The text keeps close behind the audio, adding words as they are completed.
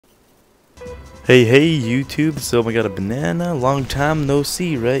Hey YouTube, so I got a banana, long time no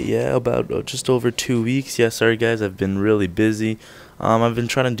see, right? Yeah, about just over 2 weeks. Yeah, sorry guys, I've been really busy. I've been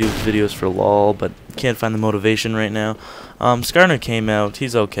trying to do videos for LOL, but can't find the motivation right now. Skarner came out,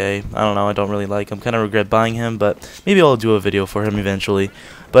 he's okay. I don't know, I don't really like him, kind of regret buying him, but maybe I'll do a video for him eventually.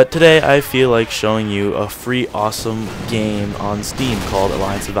 But today I feel like showing you a free awesome game on Steam called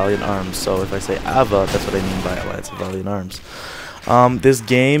Alliance of Valiant Arms. So if I say AVA, that's what I mean by Alliance of Valiant Arms. This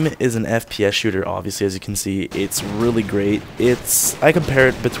game is an FPS shooter, obviously, as you can see. It's really great. I compare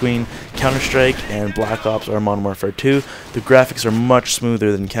it between Counter-Strike and Black Ops or Modern Warfare 2. The graphics are much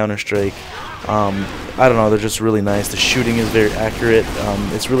smoother than Counter-Strike. I don't know, they're just really nice. The shooting is very accurate.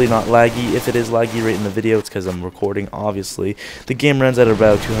 It's really not laggy. If it is laggy right in the video, it's because I'm recording, obviously. The game runs at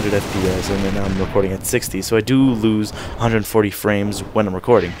about 200 FPS, and then I'm recording at 60, so I do lose 140 frames when I'm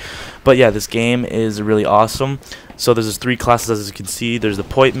recording. But yeah, this game is really awesome. So there's three classes, as you can see. There's the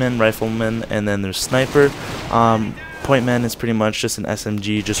Pointman, Rifleman, and then there's Sniper. Pointman is pretty much just an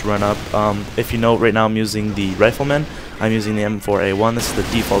SMG, just run up. If you know, right now I'm using the Rifleman. I'm using the M4A1. This is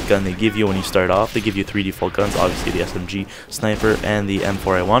the default gun they give you when you start off. They give you 3 default guns, obviously the SMG, Sniper, and the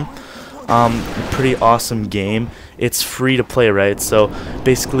M4A1. Pretty awesome game. It's free to play, right? So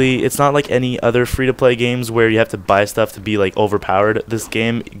basically it's not like any other free to play games where you have to buy stuff to be like overpowered. This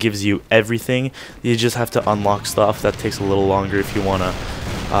game gives you everything. You just have to unlock stuff. That takes a little longer if you want to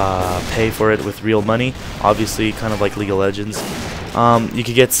pay for it with real money, obviously, kind of like League of Legends. You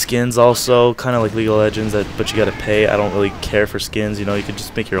could get skins also, kind of like League of Legends, but you gotta pay. I don't really care for skins, you know. You could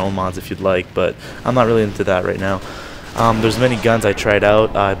just make your own mods if you'd like, but I'm not really into that right now. There's many guns I tried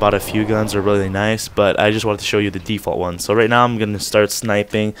out. I bought a few guns, they're really nice, but I just wanted to show you the default ones. So right now I'm going to start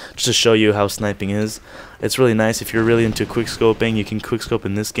sniping, just to show you how sniping is. It's really nice. If you're really into quickscoping, you can quickscope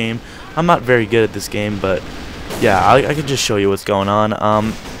in this game. I'm not very good at this game, but yeah, I can just show you what's going on.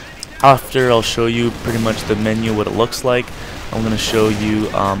 After I'll show you pretty much the menu, what it looks like. I'm going to show you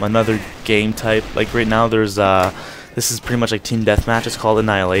another game type. Like right now there's this is pretty much like team deathmatch. It's called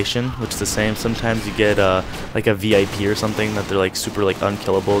Annihilation, which is the same. Sometimes you get like a VIP or something that they're like super like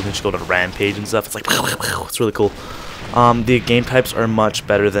unkillable, and you just go to rampage and stuff. It's like it's really cool. The game types are much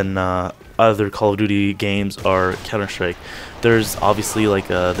better than other Call of Duty games or Counter-Strike. There's obviously like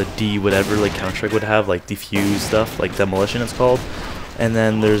the D whatever like Counter-Strike would have, like defuse stuff, like demolition it's called. And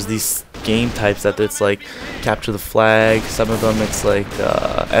then there's these game types that it's like capture the flag. Some of them it's like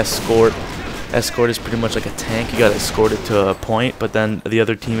escort. Escort is pretty much like a tank. You gotta escort it to a point, but then the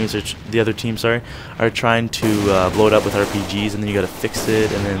other team are trying to blow it up with RPGs, and then you gotta fix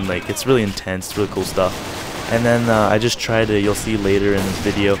it, and then like it's really intense, it's really cool stuff. And then I just tried it. You'll see later in this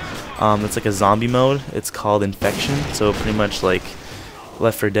video. It's like a zombie mode. It's called Infection. So pretty much like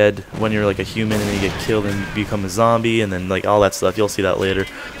Left 4 Dead, when you're like a human and then you get killed and you become a zombie, and then like all that stuff. You'll see that later.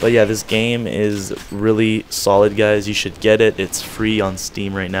 But yeah, this game is really solid, guys. You should get it. It's free on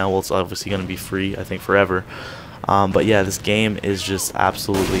Steam right now. Well, it's obviously going to be free, I think, forever. But yeah, this game is just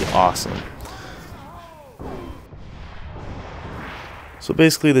absolutely awesome. So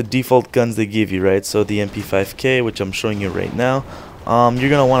basically the default guns they give you, right? So the MP5K, which I'm showing you right now. You're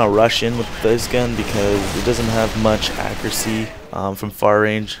going to want to rush in with this gun because it doesn't have much accuracy from far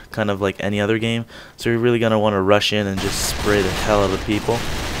range, kind of like any other game. So you're really going to want to rush in and just spray the hell out of people.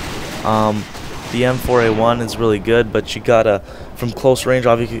 The M4A1 is really good, but you gotta, from close range,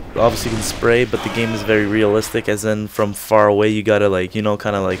 obviously you can spray, but the game is very realistic, as in from far away you gotta, like, you know,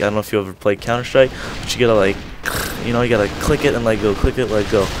 kind of like, I don't know if you ever played Counter-Strike, but you gotta, like, you know, you gotta click it and let go, click it, let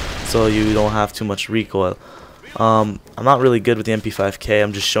go, so you don't have too much recoil. I'm not really good with the MP5K.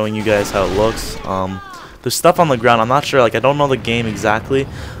 I'm just showing you guys how it looks. There's stuff on the ground. I'm not sure, like, I don't know the game exactly,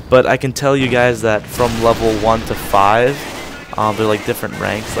 but I can tell you guys that from level 1 to 5, they're like different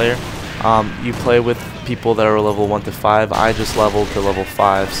ranks there. You play with people that are level 1 to 5. I just leveled to level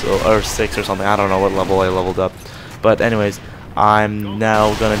 5, so, or 6 or something. I don't know what level I leveled up. But anyways, I'm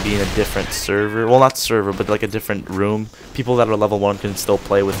now going to be in a different server. Well, not server, but like a different room. People that are level 1 can still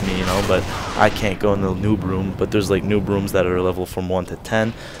play with me, you know, but I can't go in the noob room. But there's like noob rooms that are level from 1 to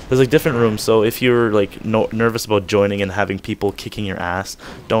 10. There's like different rooms, so if you're like nervous about joining and having people kicking your ass,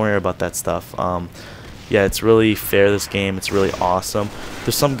 don't worry about that stuff. Yeah, it's really fair, this game. It's really awesome.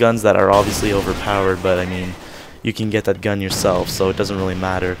 There's some guns that are obviously overpowered, but I mean, you can get that gun yourself, so it doesn't really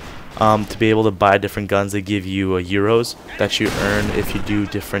matter. To be able to buy different guns, they give you euros that you earn if you do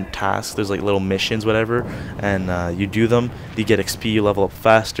different tasks. There's like little missions, whatever, and you do them. You get XP, you level up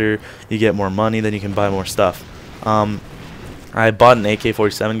faster, you get more money, then you can buy more stuff. I bought an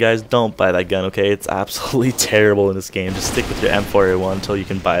AK-47, guys. Don't buy that gun, okay? It's absolutely terrible in this game. Just stick with your M4A1 until you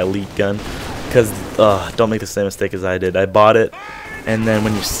can buy Elite gun. Because, don't make the same mistake as I did. I bought it, and then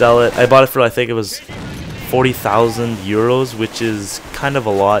when you sell it, I bought it for, I think it was 40,000 euros, which is kind of a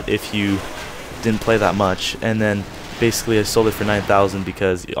lot if you didn't play that much. And then basically I sold it for 9,000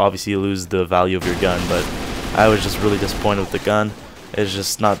 because obviously you lose the value of your gun, but I was just really disappointed with the gun. It's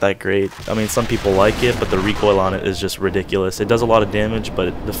just not that great. I mean, some people like it, but the recoil on it is just ridiculous. It does a lot of damage,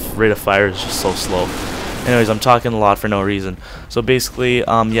 but the rate of fire is just so slow. Anyways, I'm talking a lot for no reason. So basically,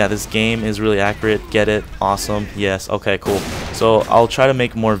 yeah, this game is really accurate. Get it? Awesome. Yes. Okay, cool. So I'll try to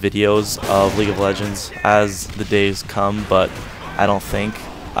make more videos of League of Legends as the days come, but I don't think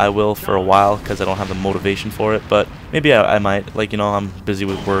I will for a while because I don't have the motivation for it. But maybe I might. Like, you know, I'm busy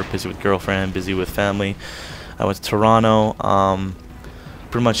with work, busy with girlfriend, busy with family. I went to Toronto.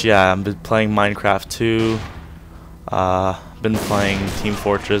 Pretty much, yeah, I've been playing Minecraft too. Been playing Team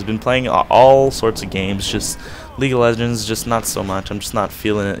Fortress. Been playing all sorts of games. Just League of Legends, just not so much. I'm just not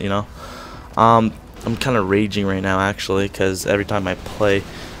feeling it, you know. I'm kind of raging right now, actually, because every time I play,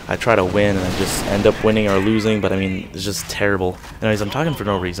 I try to win, and I just end up winning or losing. But I mean, it's just terrible. Anyways, I'm talking for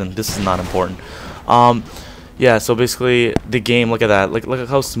no reason. This is not important. Yeah, so basically the game, look at that. Look at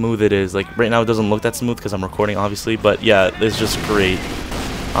how smooth it is. Like right now it doesn't look that smooth because I'm recording, obviously, but yeah, it's just great.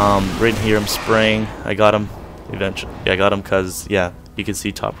 Right here I'm spraying. I got him eventually. Yeah, I got him because, yeah, you can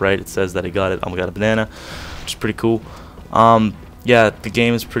see top right, it says that I got it. I got a banana, which is pretty cool. Yeah, the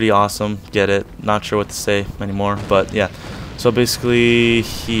game is pretty awesome. Get it? Not sure what to say anymore, but yeah. So basically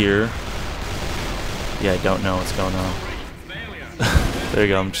here, yeah, I don't know what's going on. There you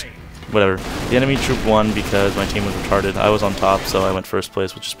go. I'm just, whatever. The enemy troop won because my team was retarded. I was on top, so I went first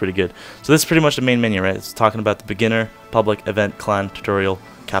place, which is pretty good. So this is pretty much the main menu, right? It's talking about the beginner, public, event, clan, tutorial,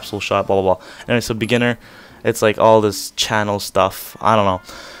 capsule shot, blah blah blah. Anyway, so beginner, it's like all this channel stuff. I don't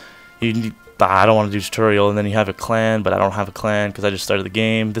know. I don't want to do tutorial, and then you have a clan, but I don't have a clan because I just started the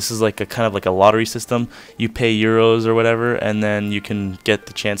game. This is like a kind of like a lottery system. You pay euros or whatever, and then you can get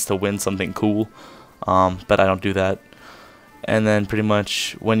the chance to win something cool. But I don't do that. And then pretty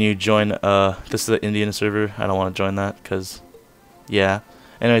much when you join, this is the Indian server. I don't want to join that because, yeah.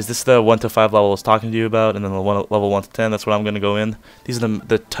 Anyways, this is the 1 to 5 level I was talking to you about, and then the level 1 to 10. That's what I'm gonna go in. These are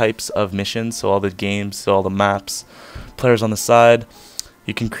the types of missions. So all the games, so all the maps, players on the side.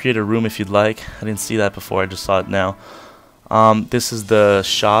 You can create a room if you'd like. I didn't see that before. I just saw it now. This is the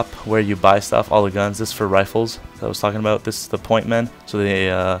shop where you buy stuff. All the guns. This is for rifles that I was talking about. This is the point men, so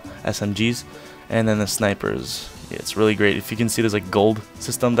the SMGs, and then the snipers. Yeah, it's really great. If you can see, there's like gold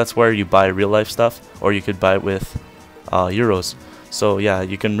system. That's where you buy real life stuff, or you could buy it with euros. So yeah,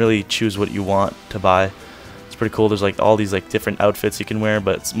 you can really choose what you want to buy. It's pretty cool. There's like all these like different outfits you can wear,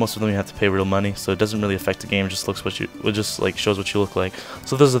 but most of them you have to pay real money, so it doesn't really affect the game. It just looks what you, it just like shows what you look like.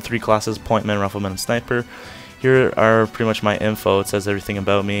 So those are the 3 classes: pointman, rifleman, and sniper. Here are pretty much my info. It says everything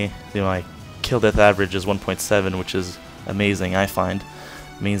about me. You know, my kill death average is 1.7, which is amazing. I find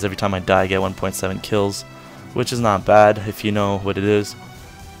it means every time I die, I get 1.7 kills, which is not bad if you know what it is.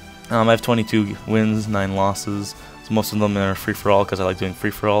 I have 22 wins, 9 losses. So most of them are free for all because I like doing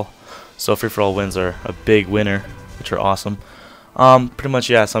free for all. So free for all wins are a big winner, which are awesome. Pretty much,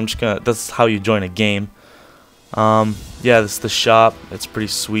 yeah. So I'm just gonna. That's how you join a game. Yeah, this is the shop. It's pretty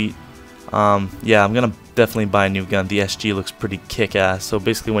sweet. Yeah, I'm gonna definitely buy a new gun. The SG looks pretty kick-ass. So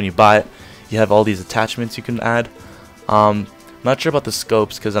basically, when you buy it, you have all these attachments you can add. I'm not sure about the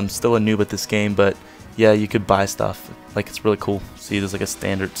scopes because I'm still a noob at this game, but yeah, you could buy stuff. Like, it's really cool. See, there's like a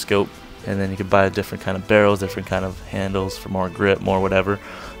standard scope, and then you could buy a different kind of barrels, different kind of handles for more grip, more whatever.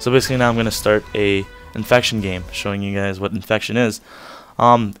 So basically now I'm going to start a infection game, showing you guys what infection is.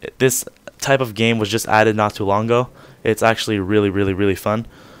 This type of game was just added not too long ago. It's actually really fun.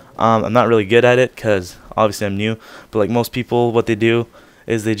 I'm not really good at it because obviously I'm new, but like most people, what they do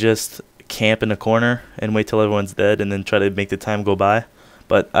is they just camp in a corner and wait till everyone's dead and then try to make the time go by.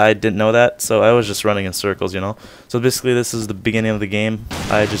 But I didn't know that, so I was just running in circles, you know. So basically this is the beginning of the game.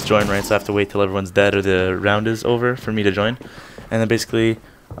 I just joined, right, so I have to wait till everyone's dead or the round is over for me to join. And then basically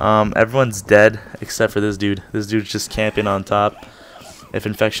everyone's dead except for this dude. This dude's just camping on top. If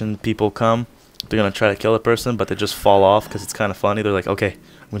infection people come, they're going to try to kill a person, but they just fall off because it's kind of funny. They're like, okay,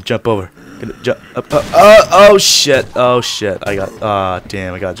 I'm going to jump over. Jump up, oh shit, I got,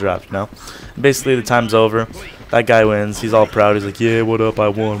 damn, I got dropped, you know. And basically the time's over. That guy wins. He's all proud. He's like, yeah, what up? I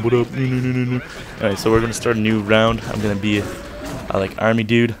won. What up? Alright, so we're gonna start a new round. I'm gonna be like army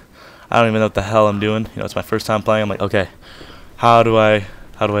dude. I don't even know what the hell I'm doing. You know, it's my first time playing. I'm like, okay, how do I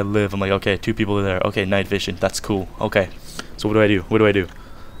live? I'm like, okay, 2 people are there. Okay, night vision. That's cool. Okay, so what do I do? What do I do?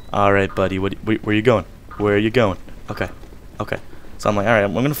 All right, buddy. Where are you going? Where are you going? Okay. So I'm like, all right,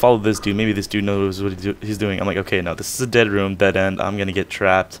 I'm gonna follow this dude. Maybe this dude knows what he's doing. I'm like, okay, no, this is a dead room, dead end. I'm gonna get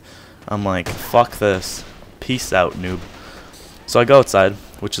trapped. I'm like, fuck this. Peace out, noob. So I go outside,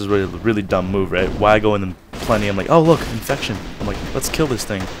 which is really really dumb move, right? Why go in the plenty? I'm like, oh look, infection. I'm like, let's kill this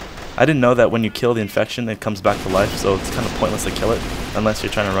thing. I didn't know that when you kill the infection, it comes back to life, so it's kind of pointless to kill it unless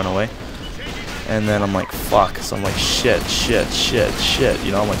you're trying to run away. And then I'm like, fuck. So I'm like, shit.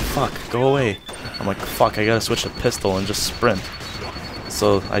 You know, I'm like, fuck, go away. I'm like, fuck, I gotta switch to pistol and just sprint.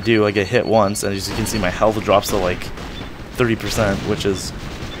 So I do. I get hit once, and as you can see, my health drops to like 30%, which is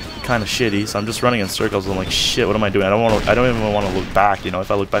kind of shitty. So I'm just running in circles. I'm like, shit, what am I doing? I don't even want to look back. You know, if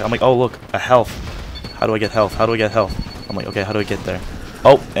I look back, I'm like, oh look, a health. How do I get health? How do I get health? I'm like, okay, how do I get there?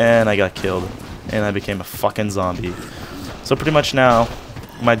 Oh, and I got killed, and I became a fucking zombie. So pretty much now,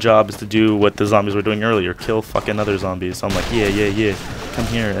 my job is to do what the zombies were doing earlier, kill fucking other zombies. So I'm like, yeah, come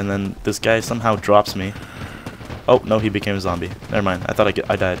here, and then this guy somehow drops me. Oh, no, he became a zombie. Never mind, I thought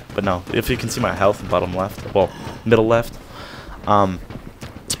I died, but no. If you can see my health, bottom left, well, middle left,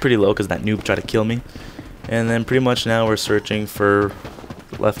 it's pretty low because that noob tried to kill me. And then pretty much now we're searching for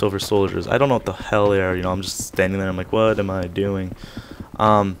leftover soldiers. I don't know what the hell they are, you know, I'm just standing there, I'm like, what am I doing?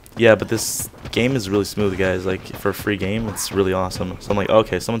 Yeah, but this game is really smooth, guys. Like, for a free game, it's really awesome. So I'm like,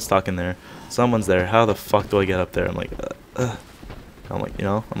 okay, someone's talking there. Someone's there. How the fuck do I get up there? I'm like, I'm like, you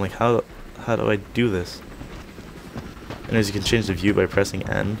know, I'm like, how do I do this? And as you can change the view by pressing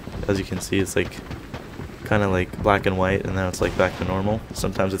N, as you can see, it's like kind of like black and white, and then it's like back to normal.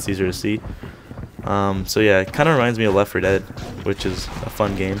 Sometimes it's easier to see. So yeah, it kind of reminds me of Left 4 Dead, which is a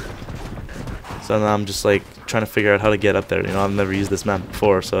fun game. So now I'm just like trying to figure out how to get up there. You know, I've never used this map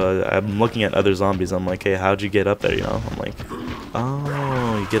before, so I'm looking at other zombies. I'm like, hey, how'd you get up there? You know, I'm like,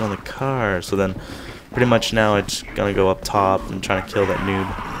 oh, you get on the car. So then, pretty much now it's gonna go up top and trying to kill that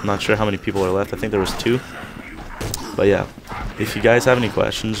noob. I'm not sure how many people are left. I think there was 2. But yeah, if you guys have any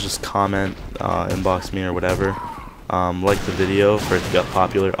questions, just comment, inbox me or whatever. Like the video for it to get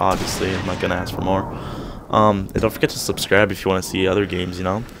popular. Obviously, I'm not gonna ask for more. And don't forget to subscribe if you want to see other games. You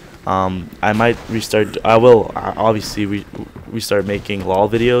know. I might restart. I will obviously restart making LOL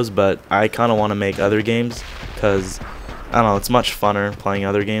videos, but I kind of want to make other games because I don't know, it's much funner playing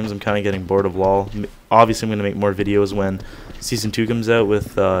other games. I'm kind of getting bored of LOL. Obviously, I'm gonna make more videos when Season 2 comes out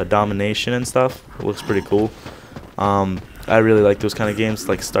with Domination and stuff. It looks pretty cool. I really like those kind of games,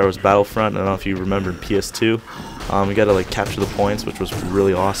 like Star Wars Battlefront. I don't know if you remember PS2. We gotta like capture the points, which was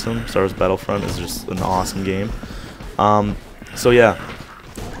really awesome. Star Wars Battlefront is just an awesome game. So yeah.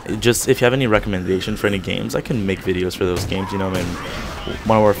 Just if you have any recommendation for any games, I can make videos for those games. You know, I mean,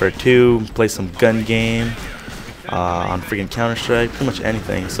 Modern Warfare 2, play some gun game, on freaking Counter-Strike, pretty much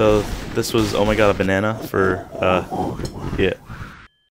anything. So this was OMGABananaLol for